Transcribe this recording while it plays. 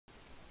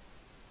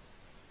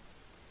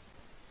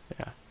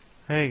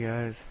Hey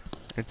guys,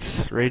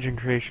 it's Raging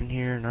Creation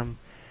here, and I'm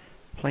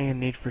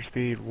playing Need for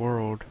Speed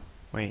World.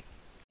 Wait,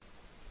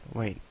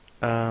 hang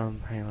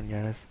on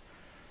guys.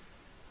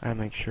 I gotta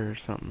make sure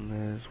something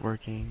is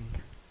working.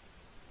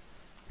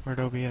 Where'd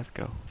OBS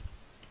go?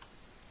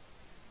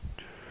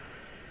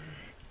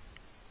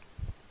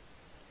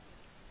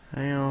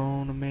 Hang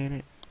on a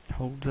minute.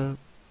 Holds up.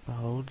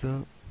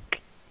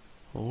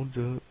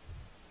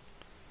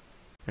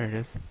 There it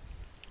is.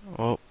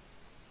 Oh,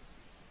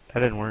 that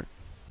didn't work.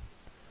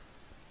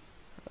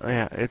 Oh,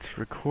 yeah, it's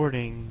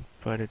recording,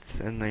 but it's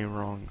in the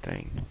wrong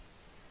thing.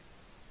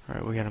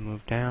 Alright, we gotta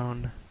move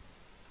down.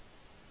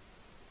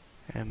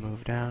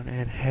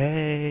 And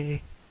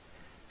hey!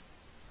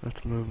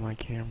 Let's move my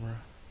camera.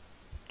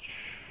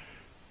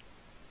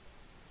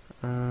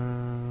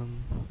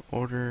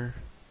 Order.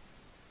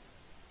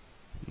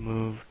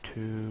 Move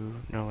to,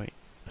 no wait,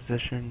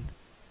 position.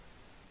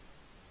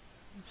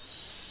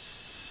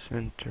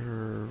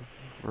 Center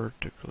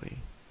vertically.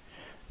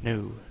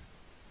 No,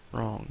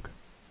 wrong.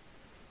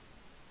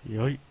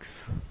 Yikes.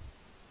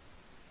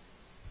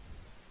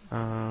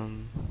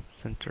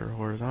 Center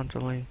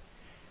horizontally.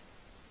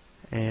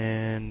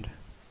 And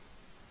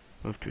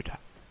move to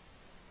top.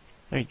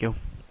 There you go.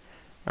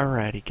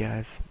 Alrighty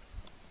guys.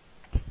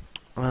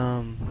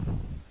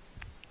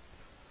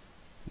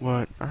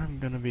 What I'm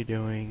gonna be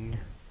doing,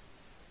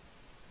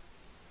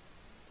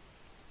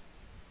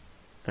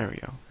 there we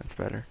go, that's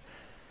better,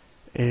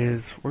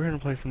 is we're gonna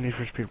play some Need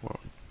for Speed World.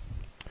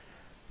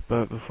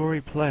 But before we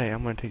play,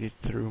 I'm gonna take you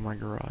through my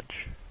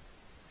garage.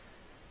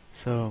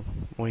 So,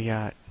 we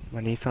got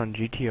my Nissan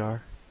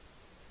GTR,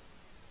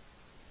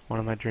 one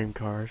of my dream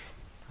cars.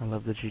 I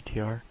love the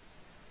GTR.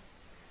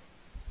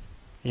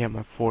 Yeah,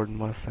 my Ford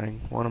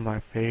Mustang, one of my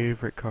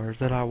favorite cars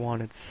that I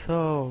wanted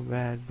so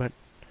bad, but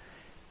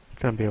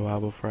it's gonna be a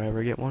while before I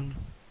ever get one,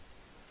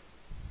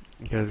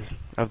 because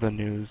of the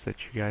news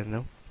that you guys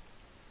know.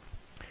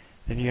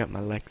 Then you got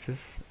my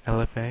Lexus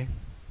LFA,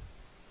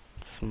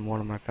 it's one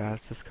of my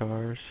fastest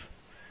cars.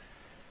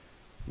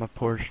 My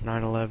Porsche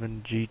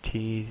 911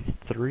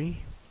 GT3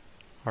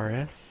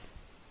 RS,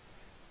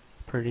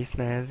 pretty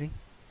snazzy.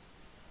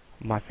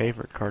 My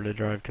favorite car to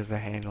drive because the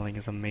handling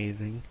is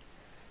amazing.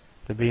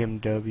 The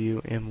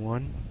BMW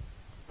M1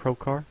 Pro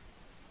Car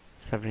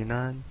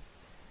 79.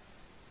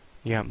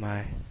 You got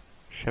my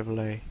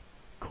Chevrolet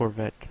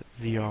Corvette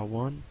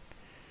ZR1.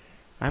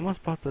 I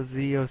almost bought the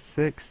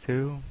Z06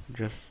 too,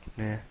 just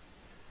meh.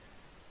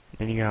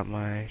 Then you got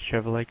my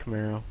Chevrolet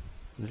Camaro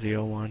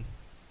Z01.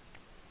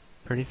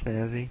 Pretty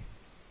snazzy.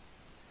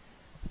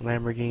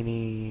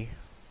 Lamborghini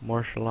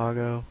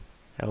Murcielago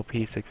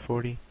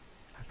LP640.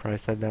 I probably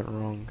said that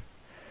wrong.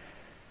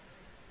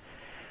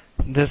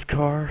 This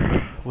car,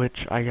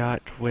 which I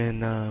got when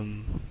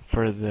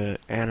for the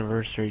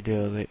anniversary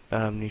deal that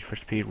Need for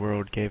Speed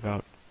World gave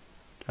out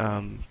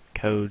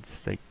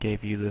codes that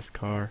gave you this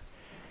car,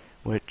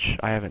 which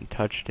I haven't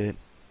touched it.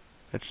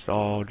 It's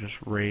all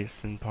just race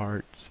and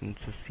parts, and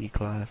it's a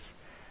C-Class.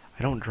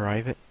 I don't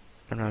drive it.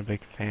 I'm not a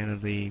big fan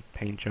of the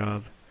paint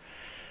job.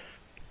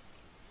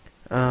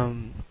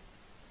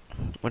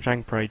 Which I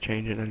can probably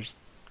change it, I'm just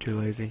too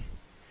lazy.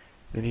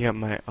 Then you got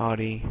my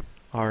Audi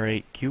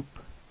R8 Coupe.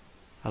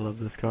 I love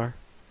this car.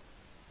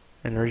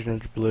 And the reason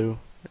it's blue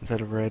instead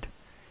of red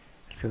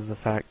is because of the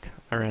fact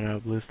I ran out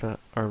of blue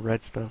stuff, or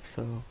red stuff,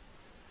 so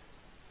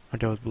I'll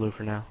go with blue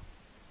for now.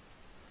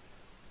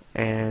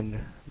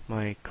 And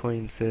my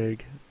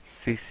Koenigsegg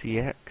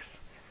CCX,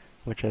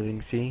 which as you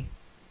can see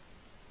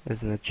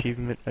is an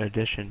achievement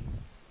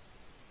edition.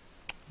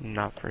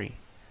 Not free.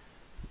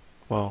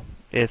 Well,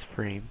 it's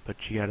free,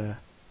 but you gotta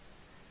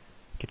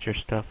get your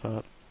stuff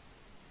up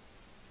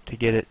to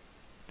get it.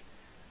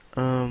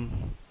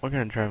 We're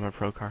gonna drive my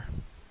pro car.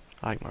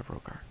 I like my pro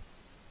car.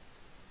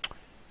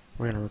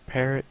 We're gonna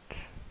repair it.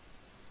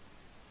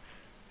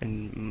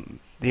 And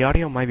the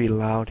audio might be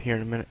loud here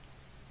in a minute.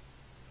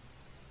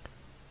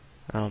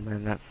 Oh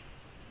man, that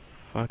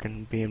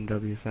fucking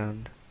BMW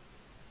sound.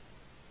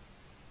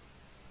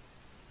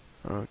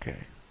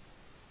 Okay.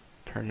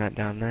 Turn that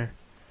down there.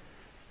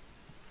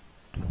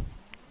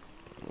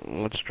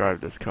 Let's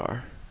drive this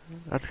car.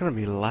 That's gonna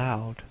be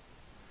loud.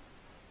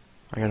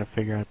 I gotta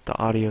figure out the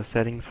audio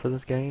settings for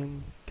this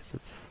game,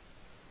 because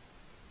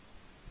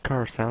the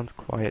car sounds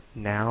quiet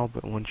now,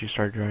 but once you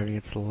start driving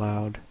it's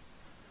loud.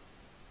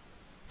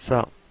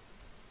 So,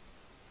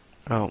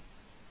 oh,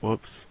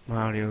 whoops,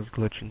 my audio's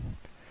glitching.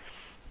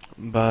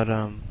 But,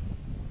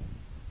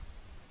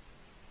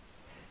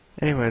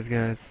 anyways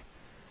guys,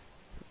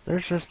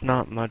 there's just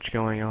not much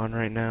going on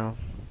right now,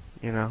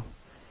 you know.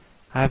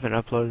 I haven't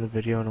uploaded a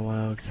video in a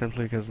while,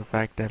 simply because of the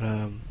fact that,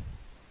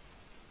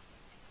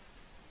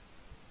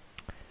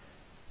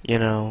 you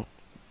know,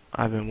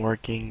 I've been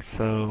working,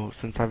 so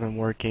since I've been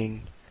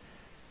working,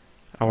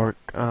 I work,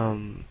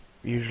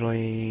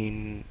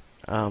 usually,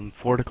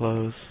 4 to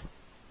close,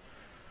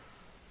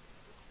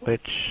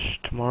 which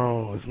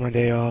tomorrow is my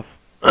day off,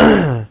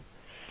 and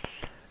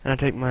I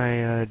take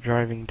my,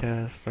 driving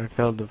test. I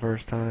failed the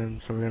first time,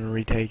 so we're gonna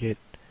retake it,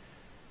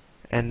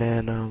 and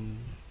then,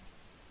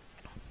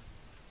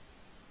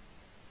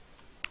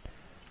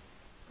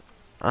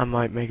 I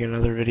might make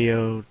another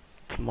video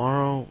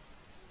tomorrow.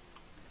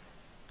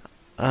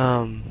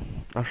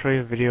 I'll show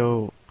you a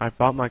video. I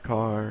bought my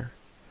car.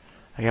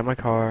 I got my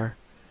car.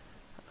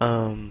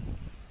 Now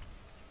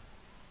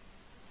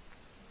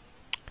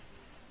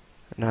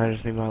I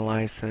just need my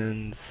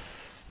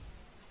license.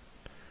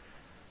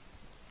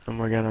 And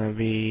we're gonna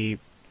be,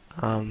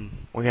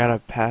 we got a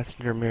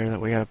passenger mirror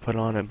that we gotta put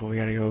on it, but we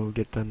gotta go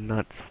get the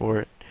nuts for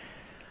it.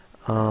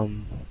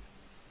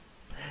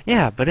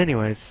 Yeah, but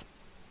anyways,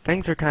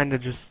 things are kinda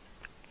just,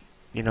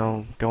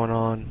 going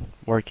on,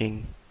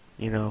 working,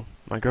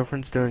 my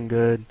girlfriend's doing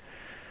good.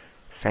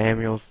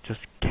 Samuel's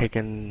just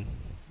kicking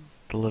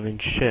the living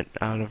shit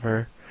out of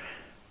her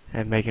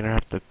and making her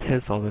have to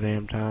piss all the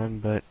damn time,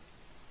 but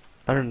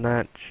other than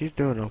that, she's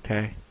doing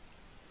okay.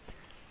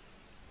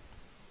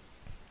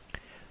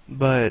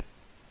 But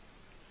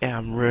yeah,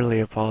 I'm really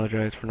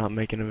apologize for not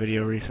making a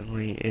video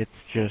recently.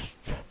 It's just,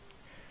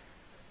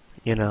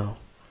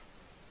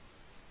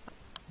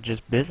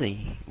 just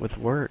busy with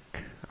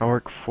work. I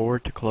work 4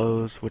 to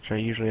close, which I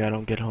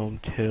don't get home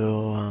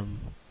till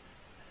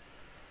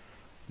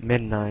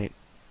midnight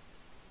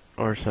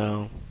or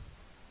so.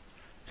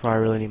 So I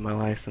really need my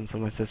license so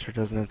my sister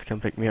doesn't have to come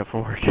pick me up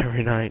from work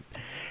every night.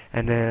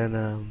 And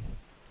then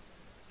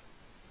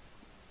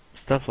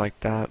stuff like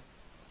that.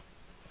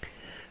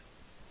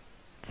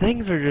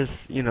 Things are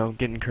just,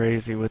 getting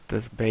crazy with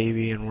this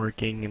baby and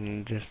working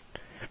and just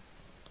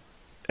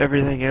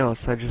everything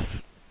else. I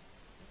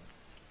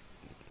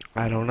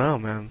don't know,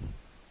 man.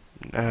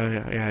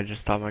 Yeah, I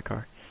just stopped my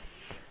car.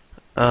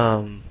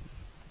 I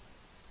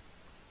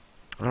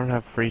don't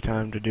have free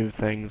time to do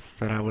things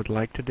that I would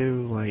like to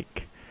do,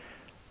 like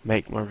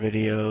make more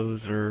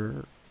videos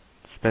or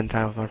spend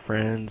time with my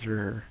friends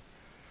or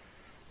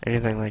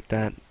anything like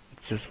that.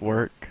 It's just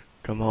work,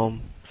 come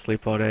home,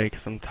 sleep all day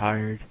because I'm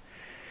tired.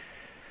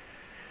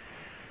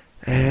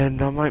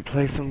 And I might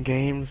play some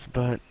games,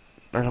 but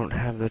I don't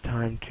have the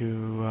time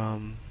to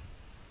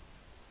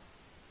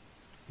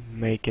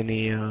make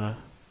any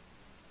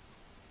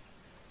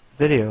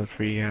videos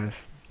for you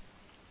guys.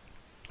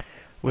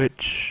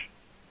 Which,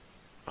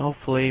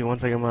 hopefully,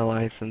 once I get my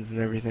license and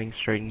everything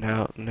straightened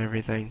out and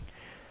everything,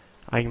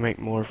 I can make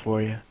more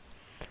for you.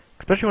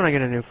 Especially when I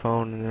get a new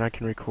phone and then I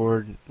can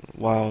record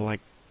while,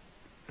 like,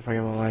 if I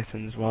get my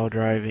license while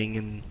driving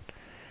and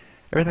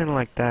everything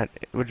like that.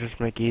 It would just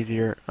make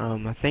easier.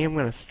 I think I'm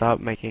gonna stop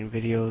making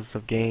videos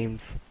of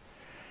games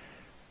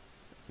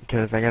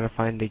because I gotta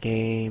find a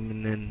game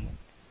and then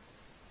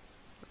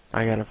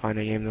I gotta find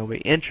a game that'll be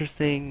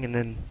interesting and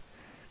then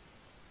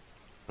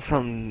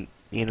something,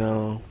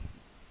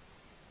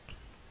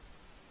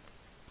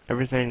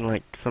 everything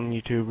like some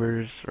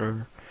YouTubers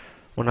or,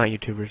 well, not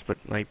YouTubers, but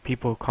like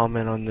people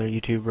comment on their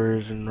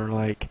YouTubers and they're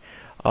like,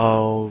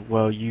 oh,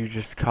 well, you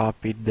just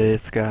copied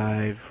this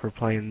guy for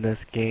playing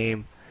this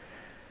game.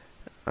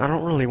 I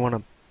don't really want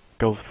to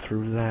go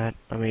through that.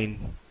 I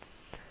mean,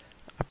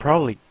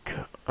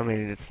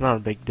 it's not a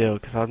big deal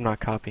because I'm not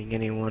copying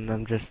anyone.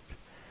 I'm just,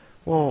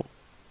 well,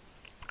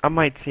 I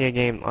might see a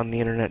game on the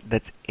internet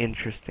that's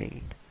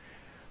interesting.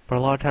 But a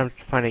lot of times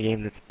to find a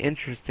game that's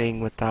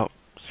interesting without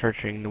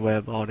searching the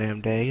web all damn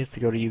day is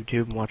to go to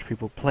YouTube and watch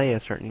people play a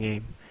certain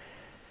game.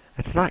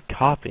 It's not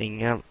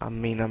copying. I'm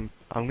gonna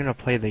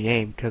play the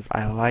game because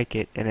I like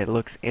it and it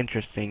looks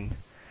interesting.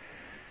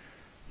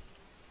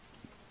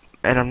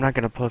 And I'm not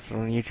going to post it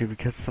on YouTube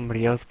because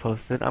somebody else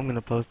posted it. I'm going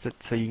to post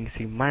it so you can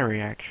see my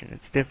reaction.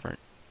 It's different.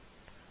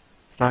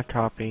 It's not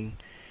copying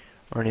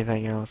or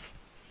anything else.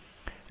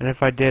 And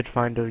if I did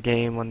find a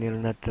game on the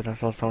internet that I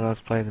saw someone else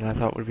play that I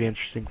thought would be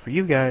interesting for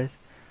you guys,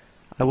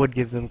 I would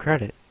give them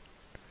credit.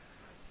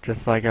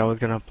 Just like I was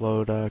going to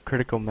upload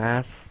Critical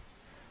Mass,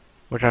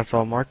 which I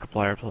saw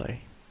Markiplier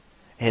play.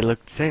 It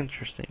looks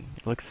interesting.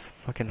 It looks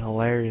fucking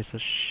hilarious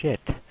as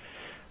shit.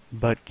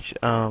 But,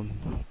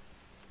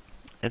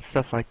 and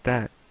stuff like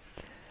that.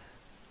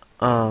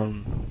 My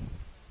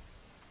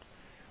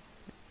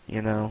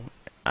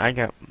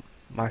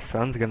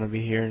son's gonna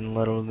be here in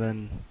little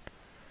than,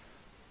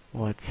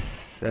 what,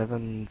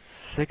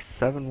 6,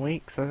 7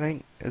 weeks, I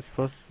think,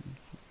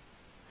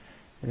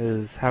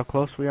 is how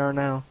close we are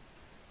now.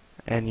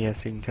 And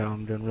yes, you can tell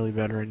I'm doing really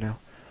bad right now.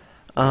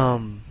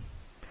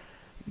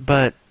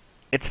 But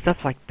it's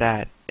stuff like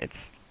that.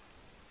 It's,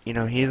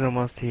 he's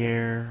almost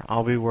here,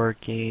 I'll be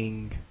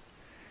working.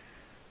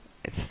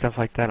 It's stuff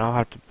like that.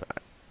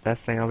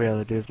 Best thing I'll be able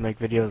to do is make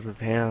videos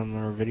of him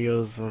or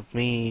videos of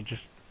me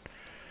just,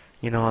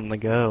 on the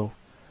go.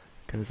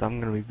 Because I'm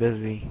going to be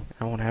busy.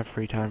 I won't have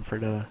free time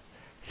to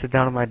sit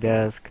down at my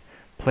desk,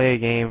 play a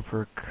game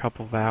for a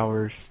couple of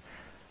hours,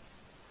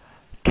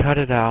 cut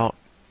it out,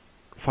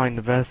 find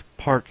the best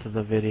parts of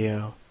the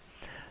video,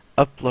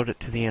 upload it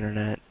to the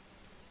internet,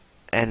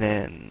 and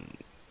then,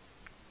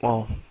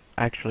 well,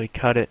 actually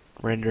cut it,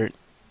 render it,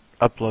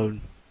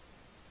 upload.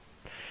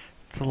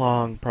 It's a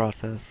long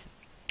process.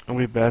 It'll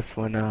be best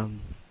when I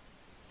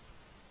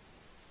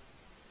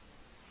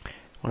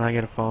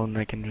get a phone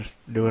that can just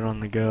do it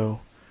on the go.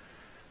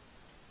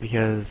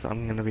 Because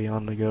I'm gonna be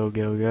on the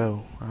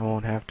go. I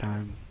won't have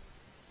time.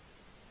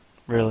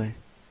 Really.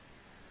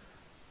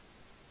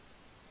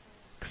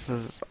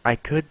 'cause I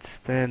could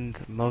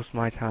spend most of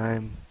my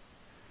time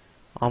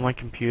on my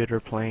computer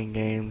playing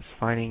games,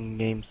 finding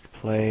games to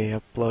play,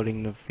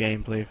 uploading the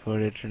gameplay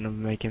footage,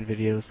 and making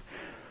videos,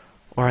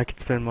 or I could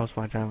spend most of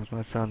my time with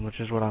my son, which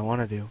is what I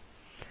want to do.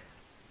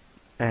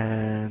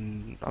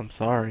 And I'm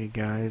sorry,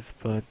 guys,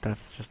 but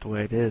that's just the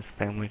way it is.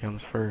 Family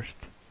comes first.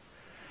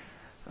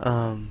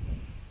 Um,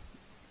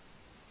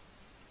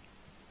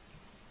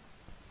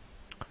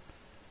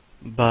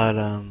 but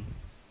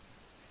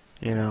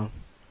you know,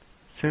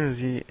 as soon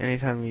as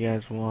anytime you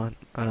guys want,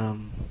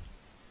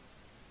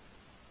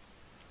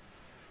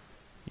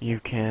 you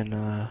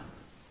can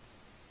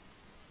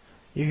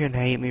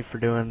hate me for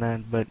doing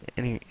that, but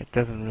it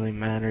doesn't really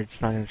matter.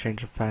 It's not gonna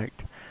change the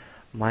fact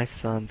my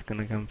son's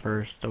gonna come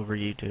first over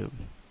YouTube,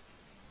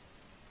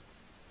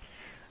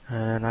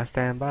 and I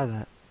stand by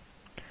that.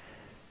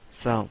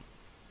 So,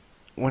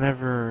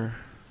 whenever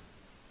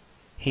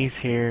he's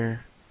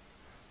here,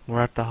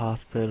 we're at the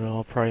hospital,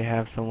 I'll probably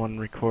have someone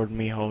record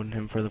me holding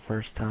him for the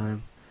first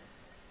time,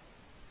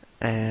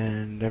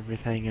 and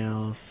everything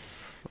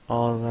else,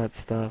 all of that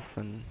stuff,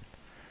 and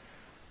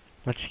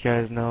let you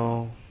guys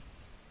know,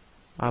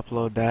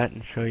 upload that,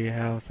 and show you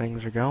how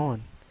things are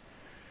going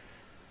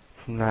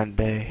from that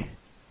day.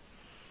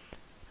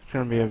 It's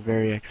going to be a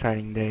very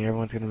exciting day.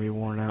 Everyone's going to be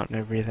worn out and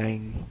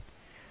everything,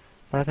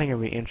 but I think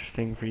it'll be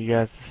interesting for you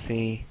guys to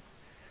see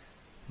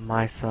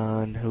my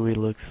son, who he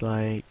looks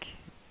like,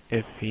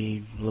 if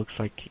he looks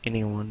like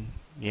anyone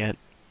yet,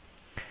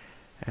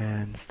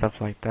 and stuff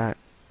like that.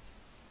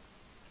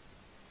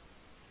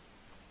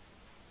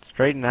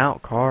 Straighten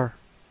out, car.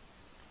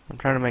 I'm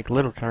trying to make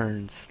little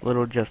turns,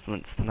 little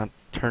adjustments, not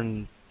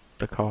turn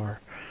the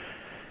car.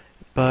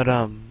 But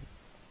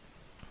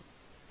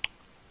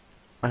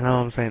I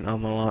know I'm saying a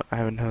lot. I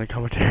haven't done a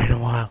commentary in a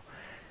while.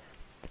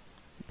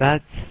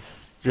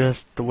 That's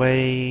just the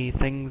way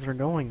things are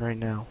going right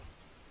now.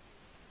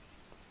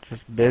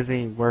 Just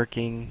busy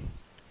working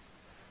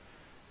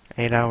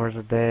 8 hours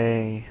a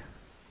day.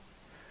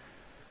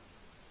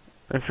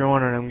 If you're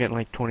wondering, I'm getting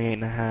like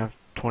 28.5,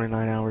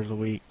 29 hours a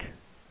week.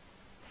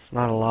 It's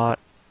not a lot.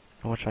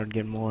 I wish I'd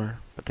get more,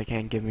 but they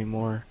can't give me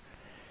more.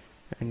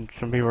 And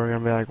some people are going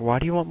to be like, why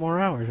do you want more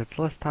hours? It's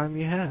less time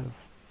you have.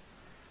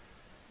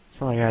 It's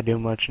not like I do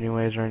much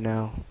anyways right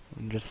now.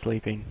 I'm just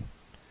sleeping.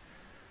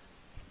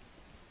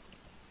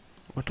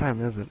 What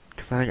time is it?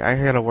 Because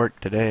I gotta work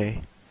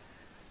today.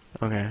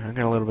 Okay, I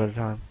got a little bit of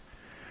time.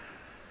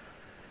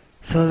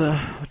 So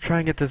I'll try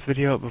and get this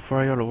video up before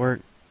I go to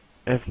work.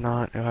 If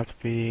not, it'll have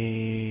to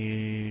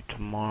be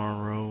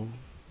tomorrow.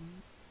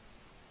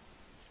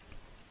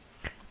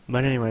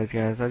 But anyways,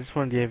 guys, I just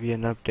wanted to give you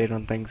an update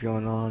on things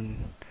going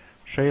on.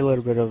 Show you a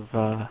little bit of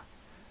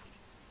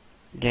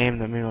game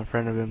that me and my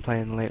friend have been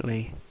playing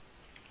lately.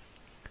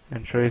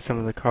 And show you some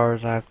of the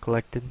cars I've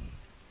collected.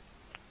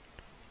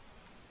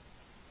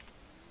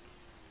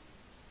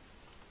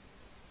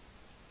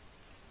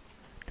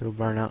 Do a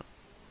burnout.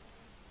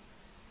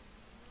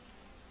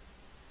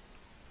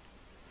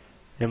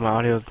 Yeah, my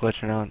audio's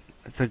glitching out.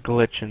 It's a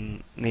glitch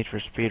in Need for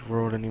Speed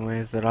World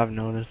anyways that I've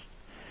noticed.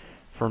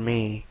 For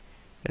me,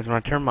 is when I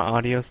turn my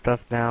audio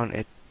stuff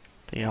down,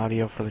 the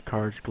audio for the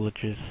cars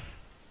glitches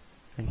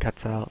and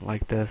cuts out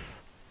like this.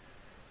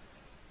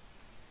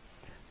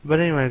 But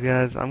anyways,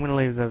 guys, I'm gonna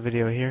leave the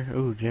video here.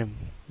 Ooh, gym.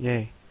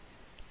 Yay.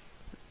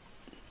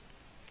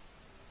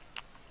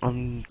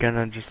 I'm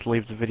gonna just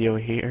leave the video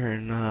here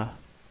and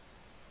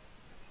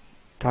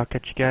talk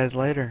at you guys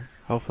later.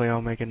 Hopefully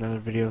I'll make another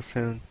video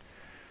soon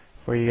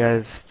for you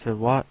guys to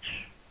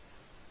watch.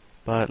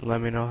 But let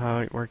me know how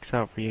it works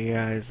out for you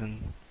guys,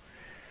 and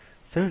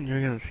soon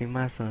you're gonna see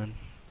my son.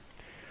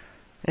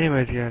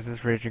 Anyways, guys, this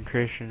is Raging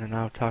Creation, and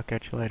I'll talk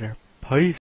at you later. Peace!